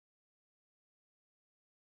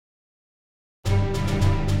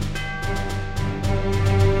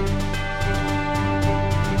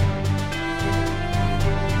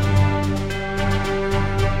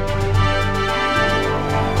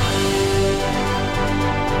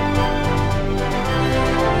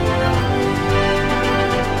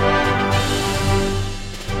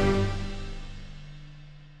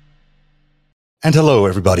And hello,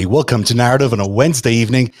 everybody. Welcome to Narrative on a Wednesday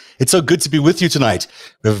evening. It's so good to be with you tonight.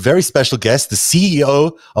 We have a very special guest, the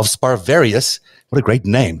CEO of Sparvarius. What a great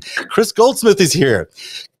name. Chris Goldsmith is here.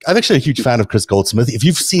 I'm actually a huge fan of Chris Goldsmith. If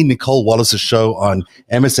you've seen Nicole Wallace's show on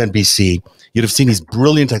MSNBC, you'd have seen his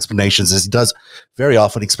brilliant explanations, as he does very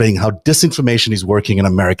often, explaining how disinformation is working in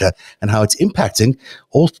America and how it's impacting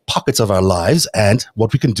all pockets of our lives and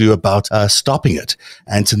what we can do about stopping it.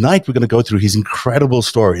 And tonight we're going to go through his incredible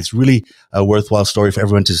story. It's really a worthwhile story for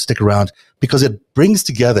everyone to stick around because it brings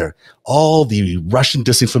together all the Russian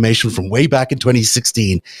disinformation from way back in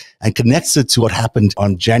 2016 and connects it to what happened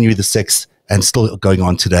on January the 6th and still going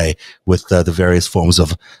on today with the various forms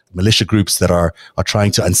of militia groups that are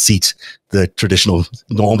trying to unseat the traditional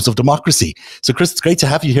norms of democracy. So, Chris, it's great to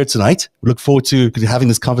have you here tonight. We look forward to having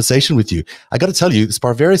this conversation with you. I got to tell you,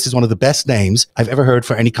 Sparvarius is one of the best names I've ever heard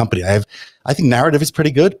for any company. I think Narrative is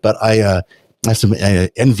pretty good, but I have some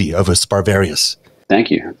envy over Sparvarius.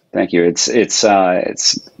 Thank you. It's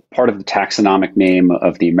part of the taxonomic name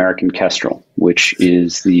of the American kestrel, which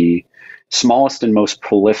is the smallest and most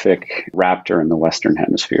prolific raptor in the Western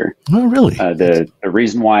Hemisphere. Oh, really? The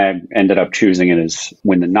reason why I ended up choosing it is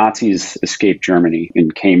when the Nazis escaped Germany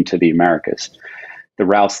and came to the Americas, the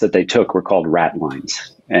routes that they took were called rat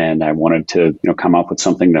lines. And I wanted to come up with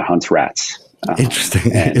something that hunts rats. Interesting.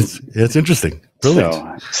 It's interesting.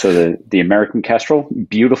 Brilliant. So the American kestrel,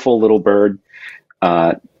 beautiful little bird.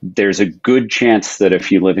 There's a good chance that if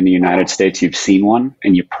you live in the United States, you've seen one,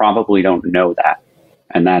 and you probably don't know that.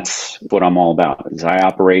 And that's what I'm all about. Is I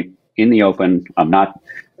operate in the open. I'm not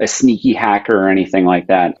a sneaky hacker or anything like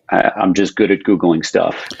that. I'm just good at Googling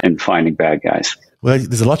stuff and finding bad guys. Well,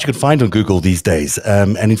 there's a lot you can find on Google these days.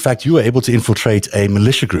 And in fact, you were able to infiltrate a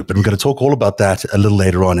militia group. And we're going to talk all about that a little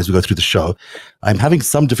later on as we go through the show. I'm having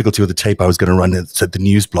some difficulty with the tape I was going to run at the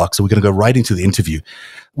news block. So we're going to go right into the interview,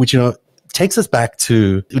 which, takes us back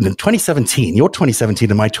to 2017. Your 2017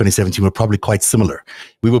 and my 2017 were probably quite similar.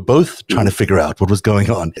 We were both trying to figure out what was going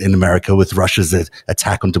on in America with Russia's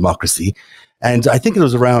attack on democracy. And I think it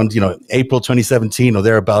was around, April 2017 or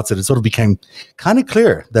thereabouts that it sort of became kind of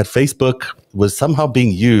clear that Facebook was somehow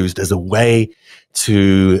being used as a way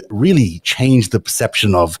to really change the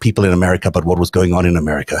perception of people in America about what was going on in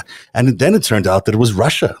America. And then it turned out that it was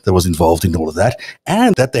Russia that was involved in all of that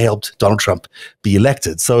and that they helped Donald Trump be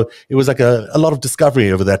elected. So it was like a lot of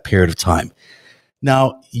discovery over that period of time.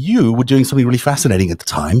 Now, you were doing something really fascinating at the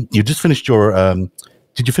time. You just finished your...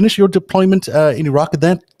 did you finish your deployment in Iraq at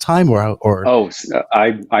that time, or?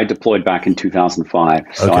 I deployed back in 2005.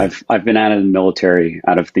 So okay. I've been out of the military,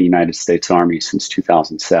 out of the United States Army since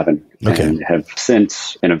 2007, and have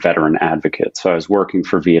since been a veteran advocate. So I was working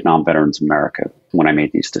for Vietnam Veterans America when I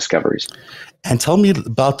made these discoveries. And tell me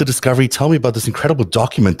about the discovery. Tell me about this incredible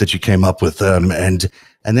document that you came up with, and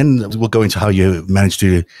then we'll go into how you managed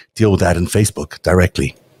to deal with that in Facebook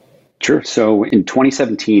directly. Sure. So in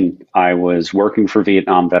 2017, I was working for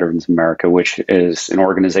Vietnam Veterans America, which is an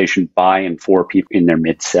organization by and for people in their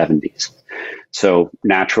mid-70s. So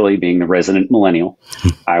naturally, being the resident millennial,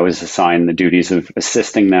 I was assigned the duties of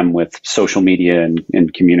assisting them with social media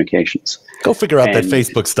and communications. Go figure out that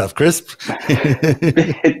Facebook stuff, Chris.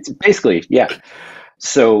 Basically, yeah.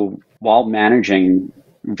 So while managing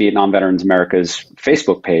Vietnam Veterans America's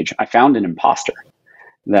Facebook page, I found an imposter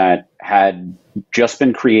that had just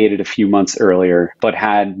been created a few months earlier, but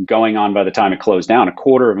had, going on by the time it closed down,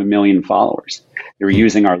 250,000 followers. They were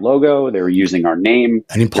using our logo, they were using our name,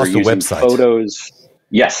 an imposter website, photos.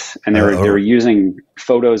 Yes, and they were using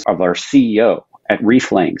photos of our CEO at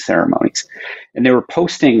wreath laying ceremonies, and they were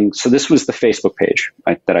posting. So this was the Facebook page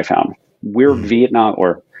that I found. We're Vietnam,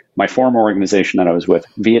 or my former organization that I was with,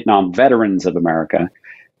 Vietnam Veterans of America.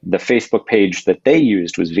 The Facebook page that they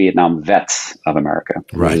used was Vietnam Vets of America,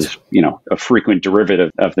 right? Which is, a frequent derivative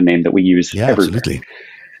of the name that we use everywhere. Absolutely.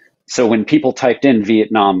 So when people typed in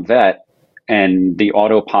Vietnam Vet and the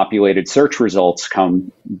auto-populated search results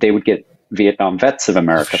come, they would get Vietnam Vets of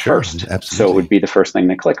America first. Absolutely. So it would be the first thing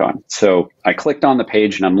they click on. So I clicked on the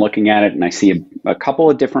page and I'm looking at it and I see a couple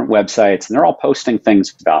of different websites and they're all posting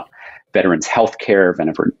things about veterans healthcare,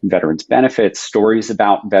 veterans benefits, stories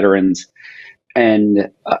about veterans. And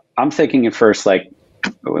I'm thinking at first,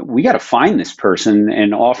 we got to find this person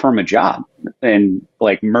and offer them a job and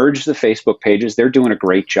merge the Facebook pages. They're doing a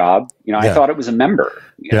great job. I thought it was a member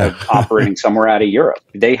operating somewhere out of Europe.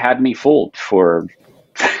 They had me fooled for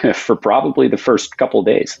probably the first couple of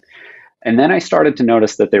days. And then I started to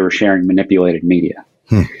notice that they were sharing manipulated media.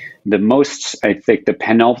 The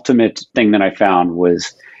penultimate thing that I found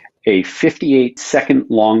was a 58-second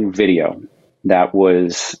long video that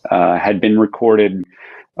was had been recorded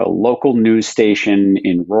a local news station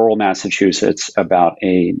in rural Massachusetts about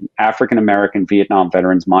a African-American Vietnam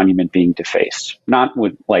veterans monument being defaced. Not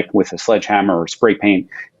with a sledgehammer or spray paint.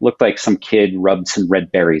 Looked like some kid rubbed some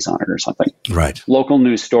red berries on it or something. Right. Local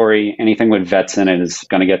news story, anything with vets in it is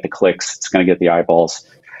going to get the clicks. It's going to get the eyeballs.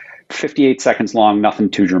 58 seconds long, nothing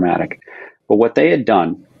too dramatic. But what they had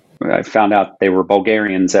done, I found out they were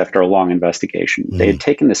Bulgarians after a long investigation. They had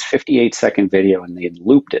taken this 58-second video and they had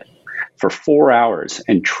looped it for 4 hours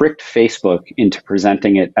and tricked Facebook into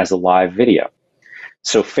presenting it as a live video.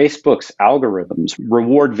 So Facebook's algorithms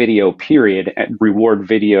reward video, period, and reward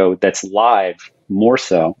video that's live more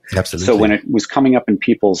so. Absolutely. So when it was coming up in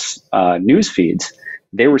people's news feeds,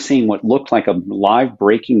 they were seeing what looked like a live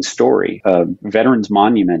breaking story, a veterans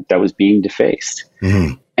monument that was being defaced.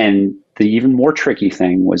 And the even more tricky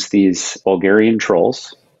thing was these Bulgarian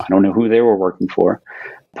trolls, I don't know who they were working for,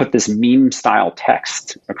 put this meme style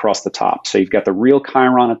text across the top. So you've got the real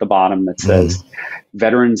chyron at the bottom that says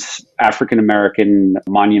Veterans African American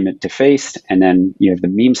Monument defaced. And then you have the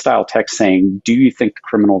meme style text saying, do you think the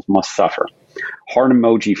criminals must suffer? Heart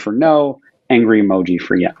emoji for no, angry emoji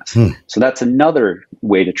for yes. So that's another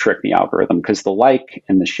way to trick the algorithm, because the like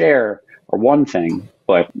and the share are one thing,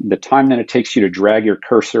 but the time that it takes you to drag your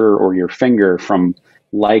cursor or your finger from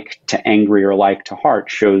like to angry or like to heart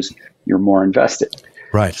shows you're more invested.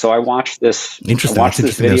 Right. So I watched this. Interesting. It's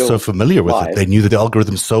interesting they're so familiar with it. They knew the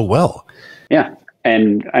algorithm so well. Yeah.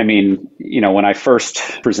 And I mean, when I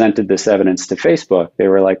first presented this evidence to Facebook, they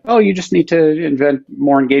were like, oh, you just need to invent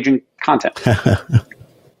more engaging content.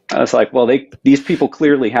 I was like, well, these people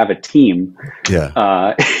clearly have a team.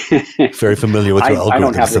 Yeah. Very familiar with your algorithm. I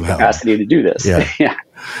don't have the capacity to do this. Yeah.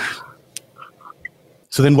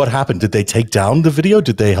 So then what happened? Did they take down the video?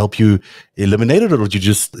 Did they help you eliminate it, or did you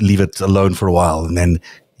just leave it alone for a while and then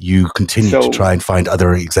you continued to try and find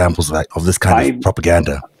other examples of this kind of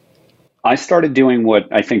propaganda? I started doing what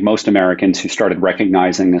I think most Americans who started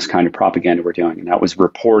recognizing this kind of propaganda were doing, and that was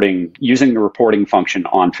using the reporting function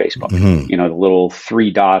on Facebook. The little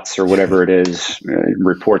 3 dots or whatever it is,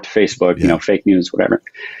 report to Facebook, fake news, whatever.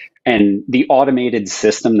 And the automated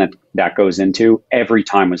system that goes into every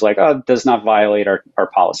time was like, oh, does not violate our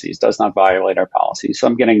policies, does not violate our policies. So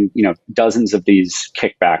I'm getting, dozens of these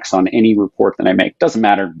kickbacks on any report that I make. Doesn't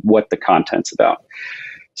matter what the content's about.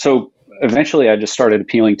 So eventually I just started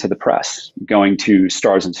appealing to the press, going to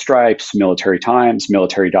Stars and Stripes, Military Times,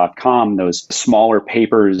 military.com, those smaller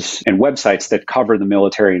papers and websites that cover the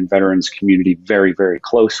military and veterans community very, very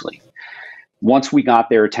closely. Once we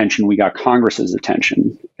got their attention, we got Congress's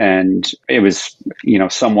attention, and it was,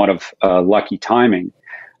 somewhat of lucky timing.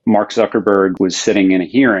 Mark Zuckerberg was sitting in a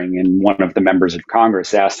hearing, and one of the members of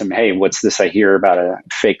Congress asked him, hey, what's this I hear about a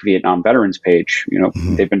fake Vietnam veterans page?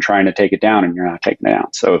 They've been trying to take it down and you're not taking it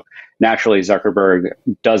down. So naturally, Zuckerberg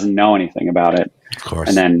doesn't know anything about it. Of course.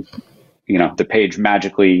 And then, the page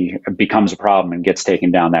magically becomes a problem and gets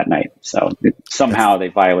taken down that night. So somehow they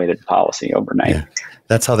violated the policy overnight. Yeah.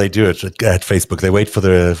 That's how they do it at Facebook. They wait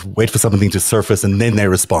for something to surface and then they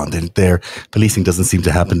respond. And their policing doesn't seem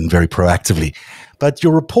to happen very proactively. But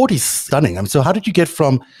your report is stunning. So how did you get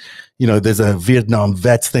from, there's a Vietnam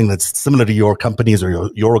vets thing that's similar to your company's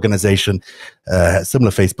or your organization,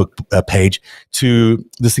 similar Facebook page, to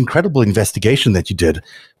this incredible investigation that you did,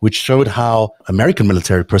 which showed how American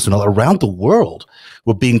military personnel around the world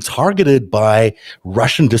were being targeted by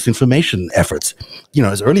Russian disinformation efforts,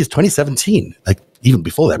 as early as 2017, like even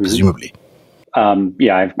before that, presumably.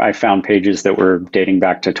 I found pages that were dating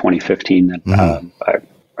back to 2015 that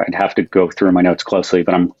I'd have to go through my notes closely,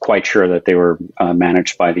 but I'm quite sure that they were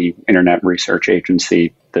managed by the Internet Research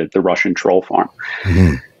Agency, the Russian troll farm.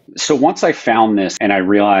 So once I found this, and I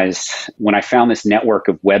realized when I found this network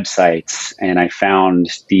of websites and I found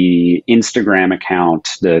the Instagram account,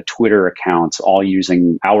 the Twitter accounts, all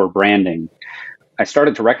using our branding, I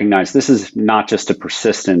started to recognize this is not just a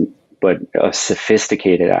persistent, but a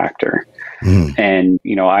sophisticated actor. And,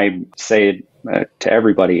 I say it to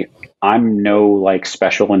everybody, I'm no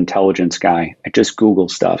special intelligence guy. I just Google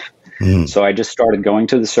stuff. So I just started going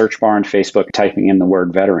to the search bar on Facebook, typing in the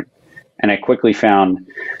word veteran. And I quickly found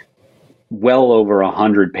well over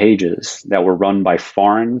 100 pages that were run by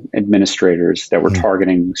foreign administrators that were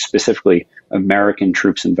targeting specifically American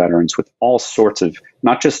troops and veterans with all sorts of,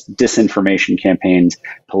 not just disinformation campaigns,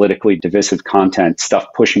 politically divisive content, stuff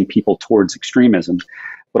pushing people towards extremism,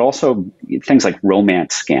 but also things like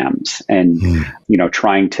romance scams and,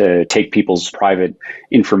 trying to take people's private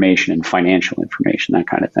information and financial information, that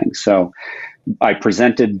kind of thing. So I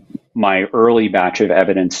presented my early batch of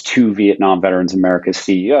evidence to Vietnam Veterans America's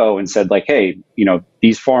CEO and said, like, hey,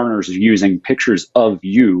 these foreigners are using pictures of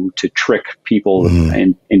you to trick people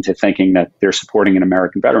into thinking that they're supporting an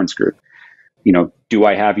American veterans group. Do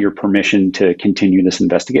I have your permission to continue this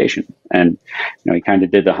investigation? And, he kind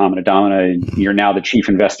of did the Hamana Damana, and you're now the chief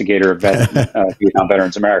investigator of Vietnam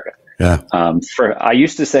Veterans America. Yeah. I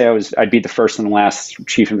used to say I'd be the first and last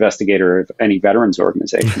chief investigator of any veterans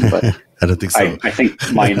organization, but I don't think so. I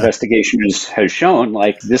think my investigation has shown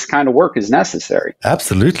like this kind of work is necessary.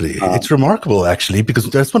 Absolutely. It's remarkable, actually, because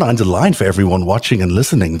that's what I underline for everyone watching and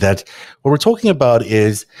listening, that what we're talking about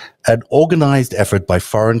is an organized effort by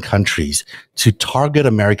foreign countries to target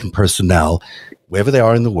American personnel, wherever they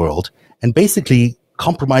are in the world, and basically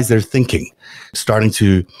compromise their thinking, starting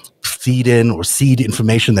to feed in or seed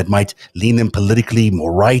information that might lean them politically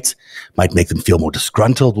more right, might make them feel more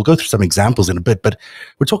disgruntled. We'll go through some examples in a bit, but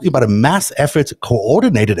we're talking about a mass effort,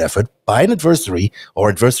 coordinated effort by an adversary or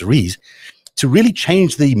adversaries to really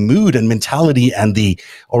change the mood and mentality and the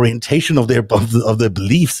orientation of their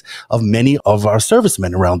beliefs of many of our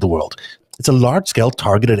servicemen around the world. It's a large-scale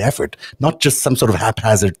targeted effort, not just some sort of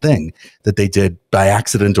haphazard thing that they did by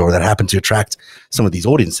accident or that happened to attract some of these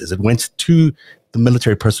audiences. It went to the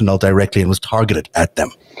military personnel directly and was targeted at them.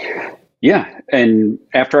 Yeah. And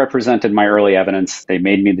after I presented my early evidence, they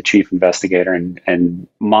made me the chief investigator. And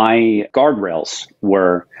my guardrails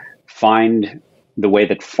were find the way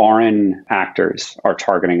that foreign actors are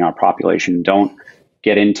targeting our population. Don't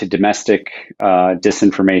get into domestic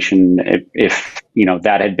disinformation. If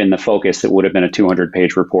that had been the focus, it would have been a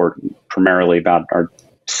 200-page report primarily about our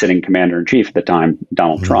sitting commander-in-chief at the time,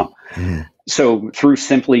 Donald Trump. Mm-hmm. So through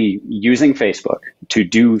simply using Facebook to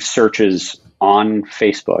do searches on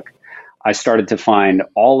Facebook, I started to find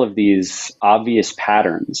all of these obvious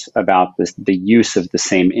patterns about the use of the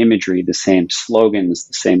same imagery, the same slogans,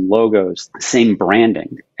 the same logos, the same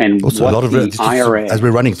branding. And also what a lot of the IRA... As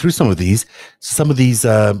we're running through some of these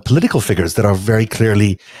political figures that are very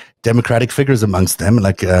clearly Democratic figures amongst them,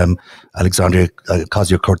 like Alexandria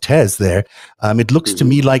Ocasio-Cortez there, it looks to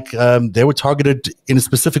me like they were targeted in a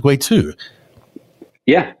specific way too.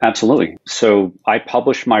 Yeah, absolutely. So I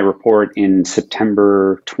published my report in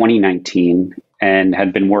September 2019 and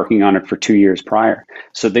had been working on it for 2 years prior.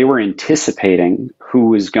 So they were anticipating who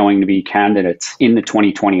was going to be candidates in the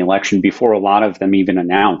 2020 election before a lot of them even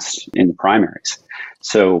announced in the primaries.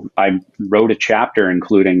 So I wrote a chapter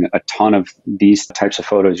including a ton of these types of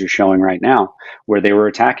photos you're showing right now, where they were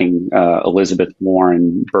attacking Elizabeth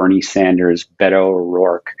Warren, Bernie Sanders, Beto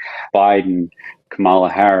O'Rourke, Biden, Kamala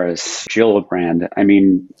Harris, Gillibrand. I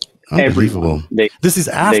mean, unbelievable. This is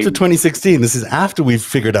after 2016. This is after we've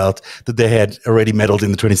figured out that they had already meddled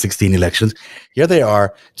in the 2016 elections. Here they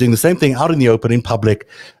are doing the same thing out in the open, in public,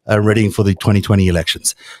 readying for the 2020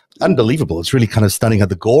 elections. Unbelievable. It's really kind of stunning at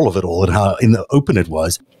the goal of it all and how in the open it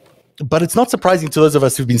was. But it's not surprising to those of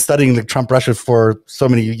us who've been studying the Trump Russia for so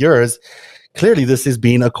many years. Clearly, this has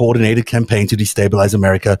been a coordinated campaign to destabilize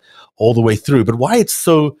America all the way through. But why it's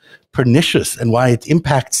so pernicious and why it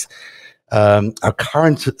impacts our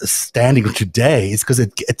current standing today is because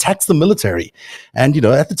it attacks the military. And,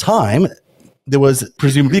 at the time, there was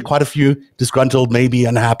presumably quite a few disgruntled, maybe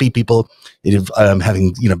unhappy people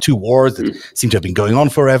having, 2 wars that seem to have been going on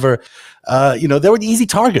forever. There were easy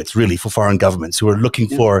targets, really, for foreign governments who were looking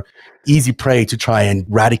for easy prey to try and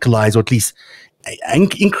radicalize or at least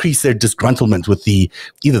increase their disgruntlement with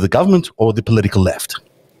either the government or the political left.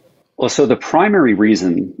 Well, so the primary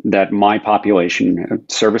reason that my population,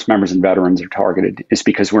 service members and veterans, are targeted is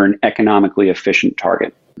because we're an economically efficient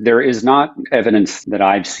target. There is not evidence that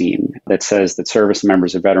I've seen that says that service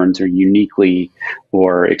members or veterans are uniquely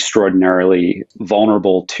or extraordinarily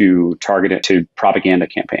vulnerable to propaganda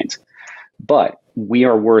campaigns. But we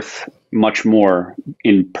are worth much more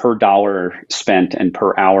in per dollar spent and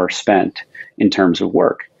per hour spent in terms of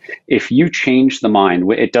work. If you change the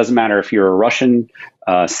mind, it doesn't matter if you're a Russian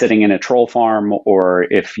sitting in a troll farm or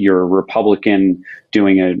if you're a Republican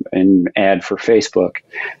doing an ad for Facebook.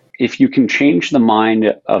 If you can change the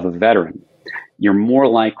mind of a veteran, you're more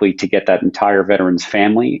likely to get that entire veteran's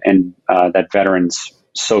family and that veteran's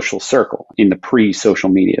social circle in the pre-social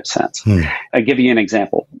media sense. I'll give you an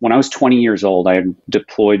example. When I was 20 years old, I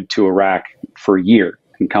deployed to Iraq for a year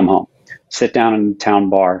and come home. Sit down in the town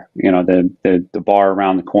bar, the bar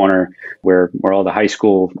around the corner where all the high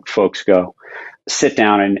school folks go. Sit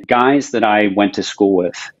down, and guys that I went to school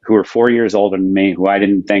with who were 4 years older than me, who I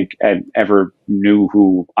didn't think ever knew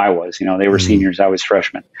who I was, they were seniors, I was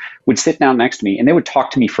freshmen, would sit down next to me and they would talk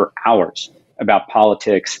to me for hours about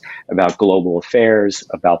politics, about global affairs,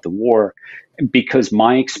 about the war. because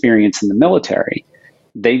my experience in the military,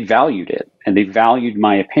 they valued it and they valued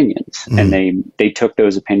my opinions and they took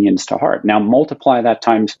those opinions to heart. Now multiply that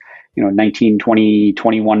times, 19, 20,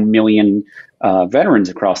 21 million veterans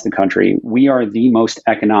across the country. We are the most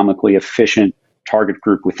economically efficient target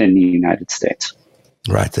group within the United States.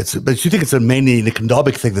 Right. But you think it's mainly an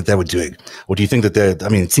economic thing that they were doing? Or do you think that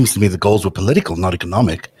it seems to me the goals were political, not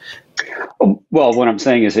economic? Well, what I'm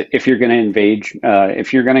saying is that if you're going to engage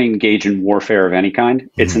in warfare of any kind,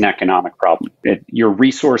 it's an economic problem. Your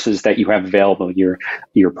resources that you have available, your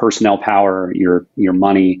personnel power, your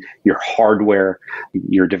money, your hardware,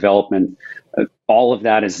 your development, all of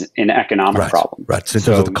that is an economic problem. Right. So in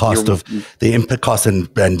terms of the cost and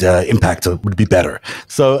impact would be better.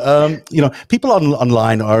 So, people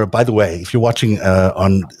online are, by the way, if you're watching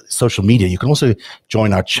on social media, you can also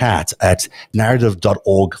join our chat at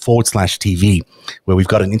narrative.org/TV, where we've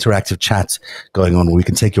got an interactive chat going on where we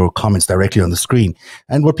can take your comments directly on the screen.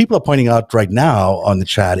 And what people are pointing out right now on the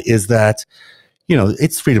chat is that,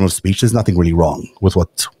 it's freedom of speech. There's nothing really wrong with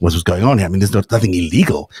what was going on here. I mean, there's nothing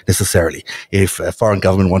illegal necessarily. If a foreign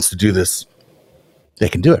government wants to do this, they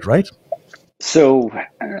can do it, right? So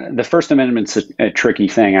the First Amendment's a tricky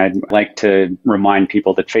thing. I'd like to remind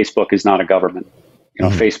people that Facebook is not a government.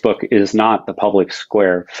 Facebook is not the public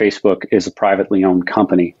square. Facebook is a privately owned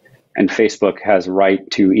company. And Facebook has a right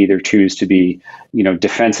to either choose to be,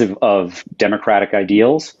 defensive of democratic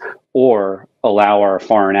ideals or allow our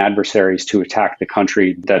foreign adversaries to attack the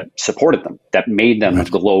country that supported them, that made them a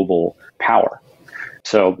global power.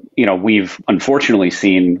 So, we've unfortunately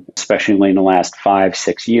seen, especially in the last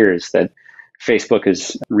 5-6 years, that Facebook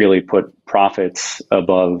has really put profits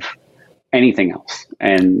above anything else.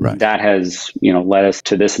 And that has, led us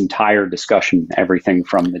to this entire discussion, everything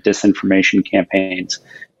from the disinformation campaigns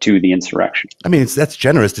to the insurrection. I mean, that's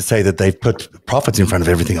generous to say that they've put profits in front of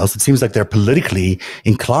everything else. It seems like they're politically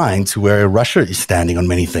inclined to where Russia is standing on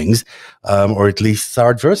many things, or at least our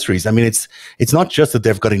adversaries. I mean, it's not just that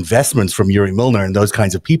they've got investments from Yuri Milner and those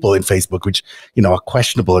kinds of people in Facebook, which, are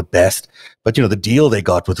questionable at best. But, the deal they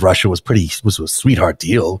got with Russia was a sweetheart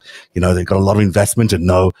deal. They got a lot of investment and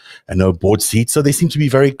no board seats. So they seem to be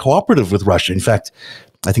very cooperative with Russia. In fact,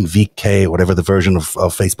 I think VK, whatever the version of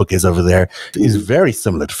Facebook is over there, is very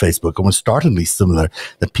similar to Facebook, almost startlingly similar,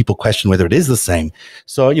 that people question whether it is the same.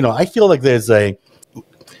 So, I feel like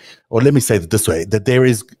or let me say it this way, that there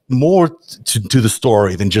is more to the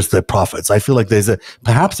story than just the profits. I feel like there's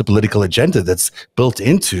perhaps a political agenda that's built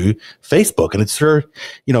into Facebook. And it's sure,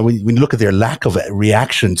 when you look at their lack of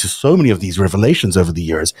reaction to so many of these revelations over the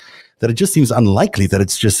years, that it just seems unlikely that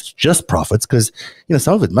it's just profits, because,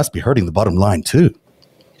 some of it must be hurting the bottom line too.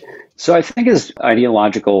 So I think as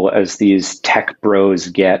ideological as these tech bros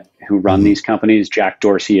get who run these companies, Jack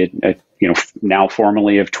Dorsey, now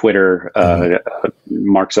formerly of Twitter,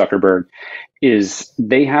 Mark Zuckerberg, is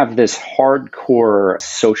they have this hardcore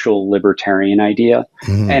social libertarian idea.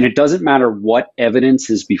 And it doesn't matter what evidence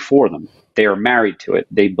is before them. They are married to it.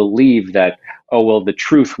 They believe that, the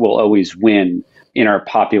truth will always win in our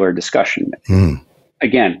popular discussion.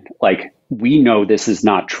 Again, we know this is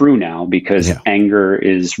not true now because anger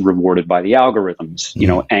is rewarded by the algorithms.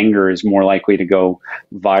 Anger is more likely to go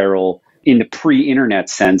viral in the pre-internet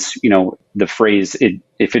sense. The phrase,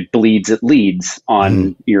 if it bleeds, it leads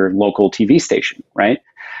on your local TV station, right?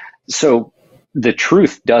 So the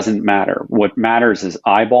truth doesn't matter. What matters is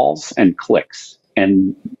eyeballs and clicks.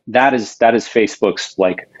 And that is Facebook's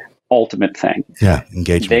ultimate thing. Yeah,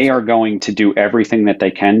 engagement. They are going to do everything that they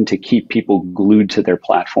can to keep people glued to their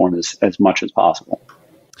platform as much as possible.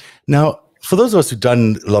 Now, for those of us who've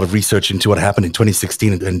done a lot of research into what happened in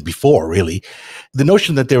 2016 and before, really, the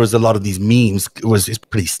notion that there was a lot of these memes is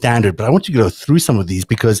pretty standard. But I want you to go through some of these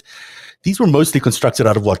because these were mostly constructed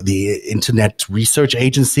out of the Internet Research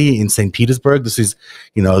Agency in St. Petersburg. This is,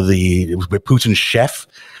 where Putin's chef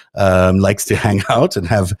likes to hang out and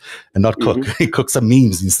not cook. He cooks some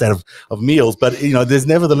memes instead of meals. But, there's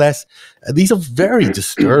nevertheless, these are very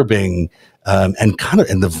disturbing, and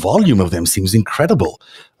the volume of them seems incredible.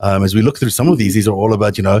 As we look through some of these are all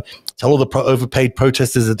about, tell all the overpaid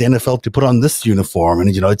protesters at the NFL to put on this uniform. And,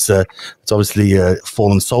 it's obviously a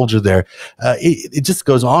fallen soldier there. It just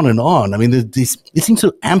goes on and on. I mean, it seems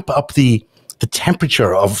to amp up the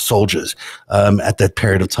temperature of soldiers at that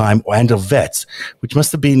period of time, and of vets, which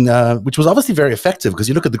must have been, which was obviously very effective, because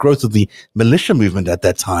you look at the growth of the militia movement at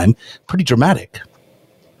that time, pretty dramatic.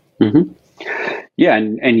 Yeah,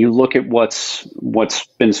 and you look at what's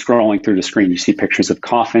been scrolling through the screen. You see pictures of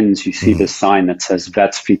coffins. You see this sign that says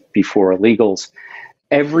 "Vets before illegals,"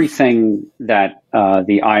 everything that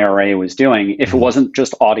the IRA was doing, if it wasn't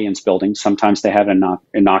just audience building, sometimes they had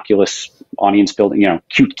innocuous audience building,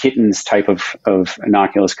 cute kittens type of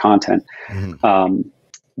innocuous content,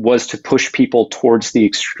 was to push people towards the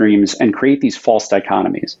extremes and create these false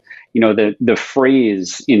dichotomies. The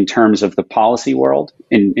phrase in terms of the policy world,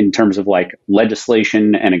 in terms of like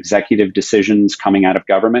legislation and executive decisions coming out of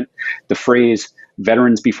government, the phrase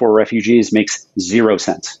veterans before refugees makes zero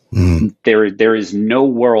sense. There is no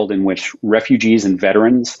world in which refugees and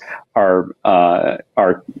veterans are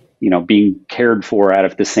being cared for out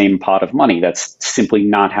of the same pot of money. That's simply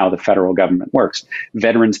not how the federal government works.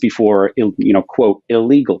 Veterans before, quote,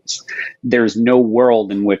 illegals. There's no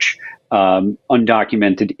world in which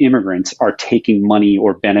undocumented immigrants are taking money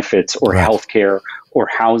or benefits or healthcare or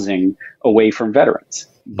housing away from veterans.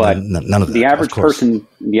 But none of that, the average person,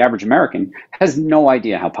 the average American, has no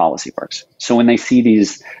idea how policy works. So when they see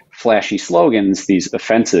these flashy slogans, these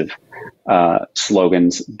offensive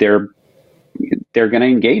slogans, they're going to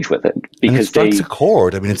engage with it because it strikes a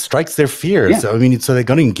chord. I mean, it strikes their fears. Yeah. So they're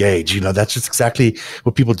going to engage. That's just exactly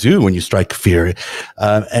what people do when you strike fear.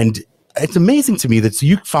 And it's amazing to me that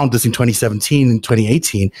you found this in 2017 and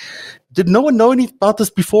 2018. Did no one know anything about this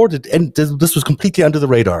before? This was completely under the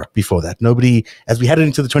radar before that. Nobody, as we headed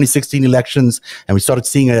into the 2016 elections and we started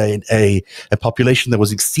seeing a population that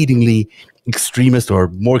was exceedingly extremist or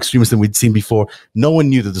more extremist than we'd seen before, no one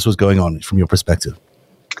knew that this was going on from your perspective.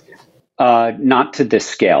 Not to this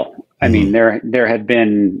scale. I mean, there had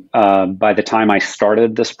been, by the time I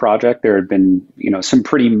started this project, there had been, some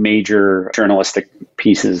pretty major journalistic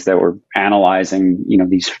pieces that were analyzing,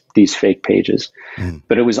 these fake pages.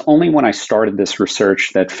 But it was only when I started this research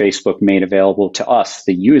that Facebook made available to us,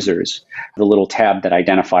 the users, the little tab that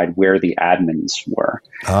identified where the admins were.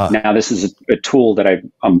 Now, this is a tool that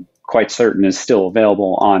I'm quite certain is still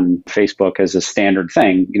available on Facebook as a standard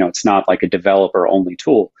thing. It's not like a developer only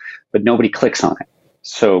tool, but nobody clicks on it.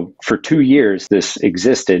 So for 2 years, this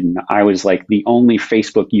existed, and I was like the only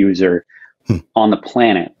Facebook user on the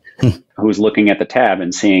planet who was looking at the tab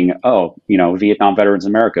and seeing, Vietnam Veterans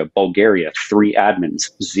America, Bulgaria, 3 admins,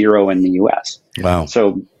 0 in the US. Wow.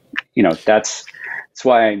 So, that's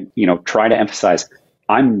why I, try to emphasize,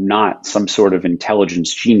 I'm not some sort of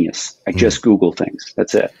intelligence genius. I just Google things.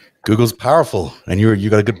 That's it. Google's powerful, and you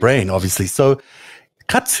got a good brain, obviously. So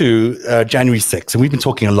cut to January 6th, and we've been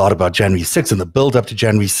talking a lot about January 6th and the build up to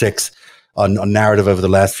January 6th on narrative over the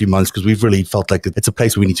last few months, because we've really felt like it's a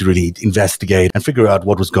place where we need to really investigate and figure out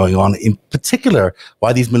what was going on, in particular,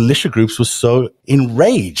 why these militia groups were so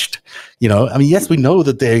enraged. Yes, we know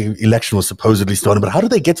that the election was supposedly stolen, but how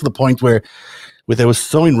did they get to the point where they were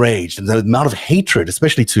so enraged, and the amount of hatred,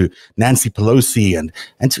 especially to Nancy Pelosi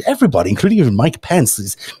and to everybody, including even Mike Pence,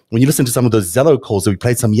 is when you listen to some of those Zello calls that we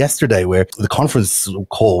played some yesterday, where the conference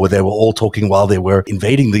call where they were all talking while they were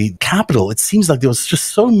invading the Capitol, it seems like there was just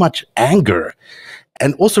so much anger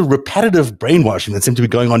and also repetitive brainwashing that seemed to be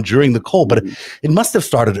going on during the call. But it must have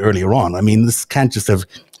started earlier on. This can't just have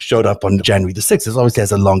showed up on January the 6th. It obviously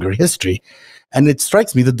has a longer history. And it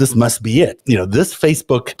strikes me that this must be it. This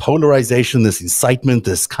Facebook polarization, this incitement,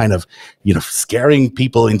 this kind of, scaring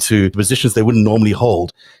people into positions they wouldn't normally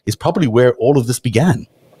hold is probably where all of this began.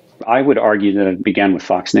 I would argue that it began with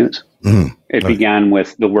Fox News. It began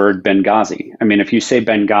with the word Benghazi. If you say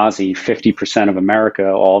Benghazi, 50% of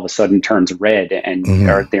America all of a sudden turns red and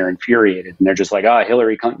they're infuriated. And they're just like,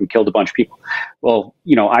 Hillary Clinton killed a bunch of people. Well,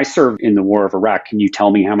 I served in the war of Iraq. Can you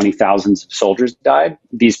tell me how many thousands of soldiers died?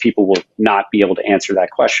 These people will not be able to answer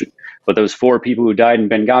that question. But those 4 people who died in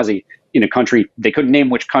Benghazi, in a country, they couldn't name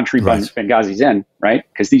which country Benghazi's in, right?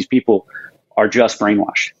 Because these people are just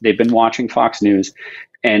brainwashed. They've been watching Fox News,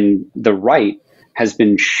 and the right has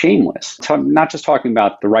been shameless. Not just talking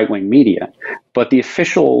about the right-wing media, but the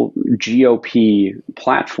official GOP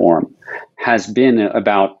platform has been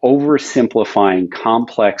about oversimplifying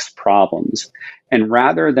complex problems. And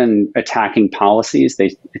rather than attacking policies,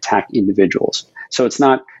 they attack individuals. So it's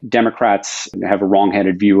not Democrats have a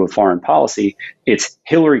wrong-headed view of foreign policy. It's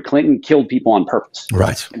Hillary Clinton killed people on purpose.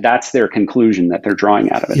 Right. That's their conclusion that they're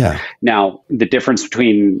drawing out of it. Yeah. Now, the difference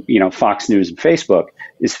between Fox News and Facebook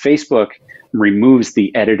is Facebook removes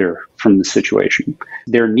the editor from the situation.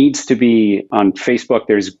 There needs to be, on Facebook,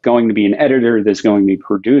 there's going to be an editor, there's going to be a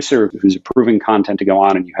producer who's approving content to go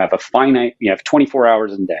on, and you have 24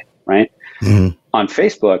 hours in a day, right? On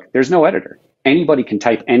Facebook, there's no editor. Anybody can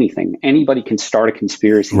type anything. Anybody can start a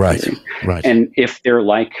conspiracy theory. Right. And if they're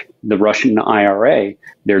like the Russian IRA,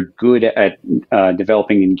 they're good at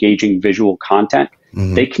developing engaging visual content.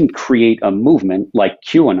 They can create a movement like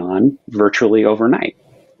QAnon virtually overnight.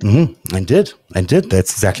 And did.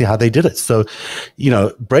 That's exactly how they did it. So,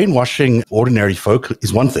 brainwashing ordinary folk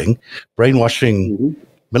is one thing. Brainwashing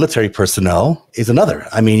military personnel is another.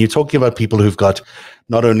 I mean, you're talking about people who've got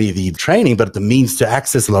not only the training, but the means to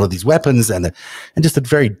access a lot of these weapons and just a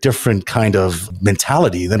very different kind of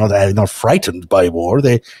mentality. They're not frightened by war.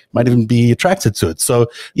 They might even be attracted to it. So,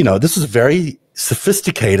 this is a very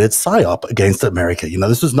sophisticated psyop against America.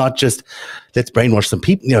 This is not just let's brainwash some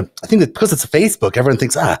people. I think that because it's a Facebook, everyone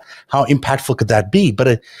thinks, how impactful could that be?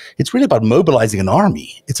 But it's really about mobilizing an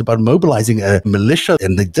army. It's about mobilizing a militia.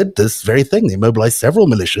 And they did this very thing. They mobilized several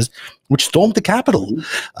militias, which stormed the Capitol.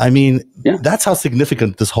 I mean, that's how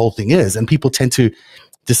significant this whole thing is. And people tend to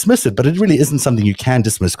dismiss it, but it really isn't something you can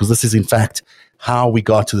dismiss, because this is, in fact, how we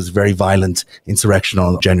got to this very violent insurrection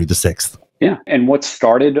on January the 6th. Yeah. And what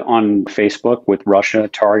started on Facebook with Russia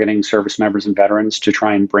targeting service members and veterans to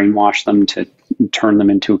try and brainwash them, to turn them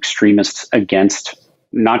into extremists against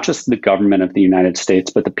not just the government of the United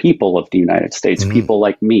States, but the people of the United States, people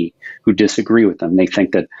like me who disagree with them. They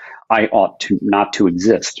think that I ought to not to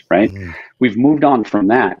exist, right? We've moved on from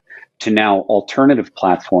that to now alternative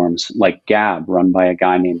platforms like Gab, run by a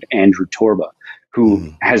guy named Andrew Torba,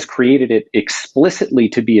 who has created it explicitly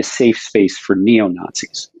to be a safe space for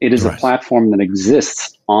neo-Nazis. It is a platform that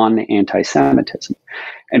exists on anti-Semitism.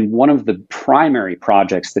 And one of the primary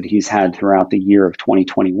projects that he's had throughout the year of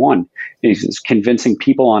 2021 is convincing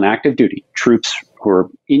people on active duty, troops who are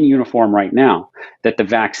in uniform right now, that the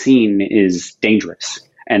vaccine is dangerous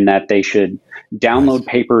and that they should download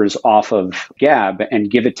papers off of Gab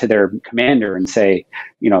and give it to their commander and say,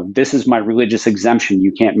 this is my religious exemption.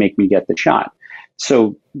 You can't make me get the shot.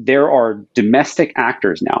 So there are domestic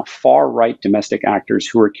actors now, far-right domestic actors,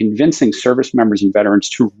 who are convincing service members and veterans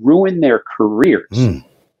to ruin their careers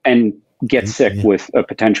and get sick with a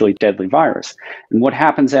potentially deadly virus. And what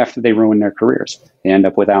happens after they ruin their careers? They end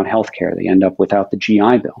up without health care. They end up without the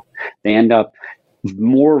GI Bill. They end up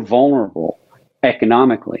more vulnerable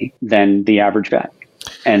economically than the average vet.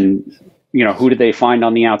 And who do they find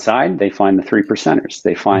on the outside? They find the 3%ers.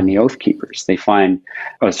 They find the Oath Keepers. They find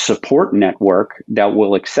a support network that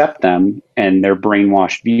will accept them and their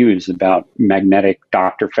brainwashed views about magnetic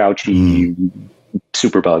Dr. Fauci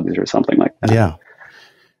superbugs or something like that. Yeah.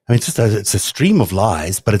 I mean, it's a stream of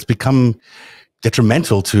lies, but it's become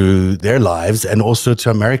detrimental to their lives and also to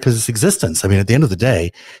America's existence. I mean, at the end of the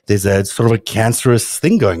day, there's a sort of a cancerous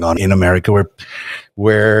thing going on in America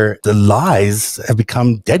where the lies have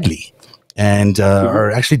become deadly and are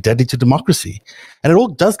actually deadly to democracy. And it all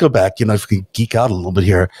does go back, if we can geek out a little bit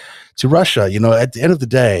here, to Russia. At the end of the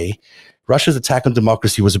day, Russia's attack on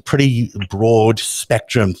democracy was a pretty broad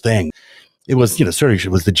spectrum thing. It was, certainly it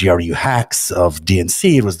was the GRU hacks of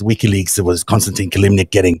DNC, it was the WikiLeaks, it was Konstantin Kilimnik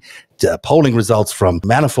getting polling results from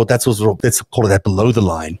Manafort. That's also, let's call it that, below the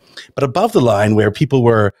line. But above the line, where people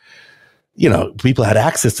were, people had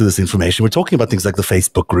access to this information. We're talking about things like the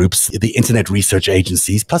Facebook groups, the internet research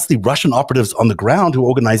agencies, plus the Russian operatives on the ground who are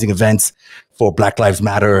organizing events for Black Lives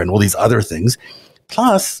Matter and all these other things.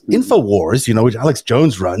 Plus InfoWars, which Alex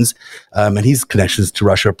Jones runs, and his connections to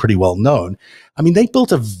Russia are pretty well known. I mean, they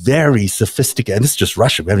built a very sophisticated, and this is just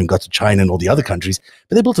Russia, we haven't got to China and all the other countries,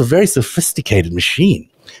 but they built a very sophisticated machine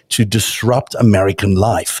to disrupt American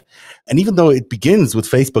life. And even though it begins with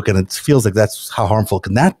Facebook and it feels like that's how harmful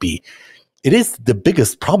can that be, it is the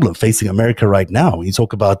biggest problem facing America right now. When you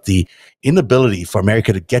talk about the inability for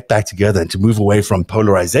America to get back together and to move away from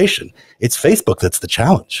polarization, it's Facebook that's the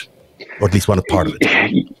challenge, or at least one part of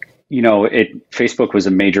it. Facebook was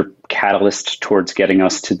a major catalyst towards getting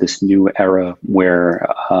us to this new era where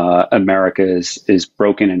America is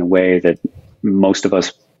broken in a way that most of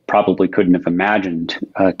us probably couldn't have imagined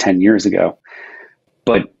 10 years ago.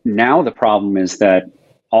 But now the problem is that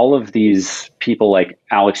all of these people like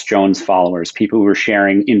Alex Jones followers, people who are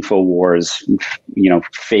sharing InfoWars,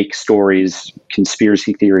 fake stories,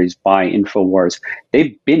 conspiracy theories by InfoWars,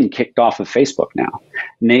 they've been kicked off of Facebook now.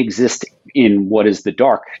 And they exist in what is the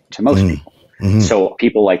dark to most people. So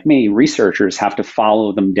people like me, researchers, have to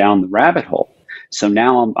follow them down the rabbit hole. So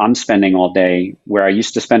now I'm spending all day where I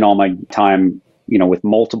used to spend all my time, with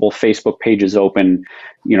multiple Facebook pages open,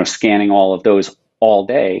 scanning all of those all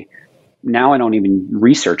day. Now I don't even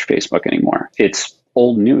research Facebook anymore. It's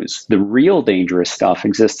old news. The real dangerous stuff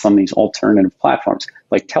exists on these alternative platforms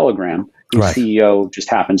like Telegram, whose CEO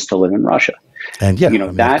just happens to live in Russia. And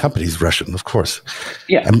that company's Russian, of course.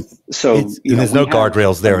 Yeah. So there's no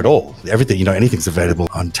guardrails there at all. Everything, anything's available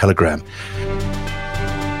on Telegram.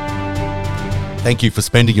 Thank you for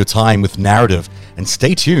spending your time with Narrative, and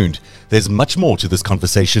stay tuned. There's much more to this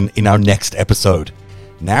conversation in our next episode.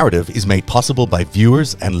 Narrative is made possible by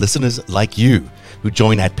viewers and listeners like you who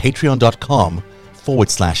join at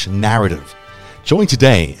patreon.com/narrative. Join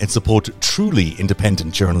today and support truly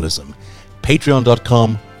independent journalism.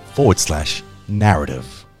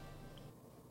 Patreon.com/narrative.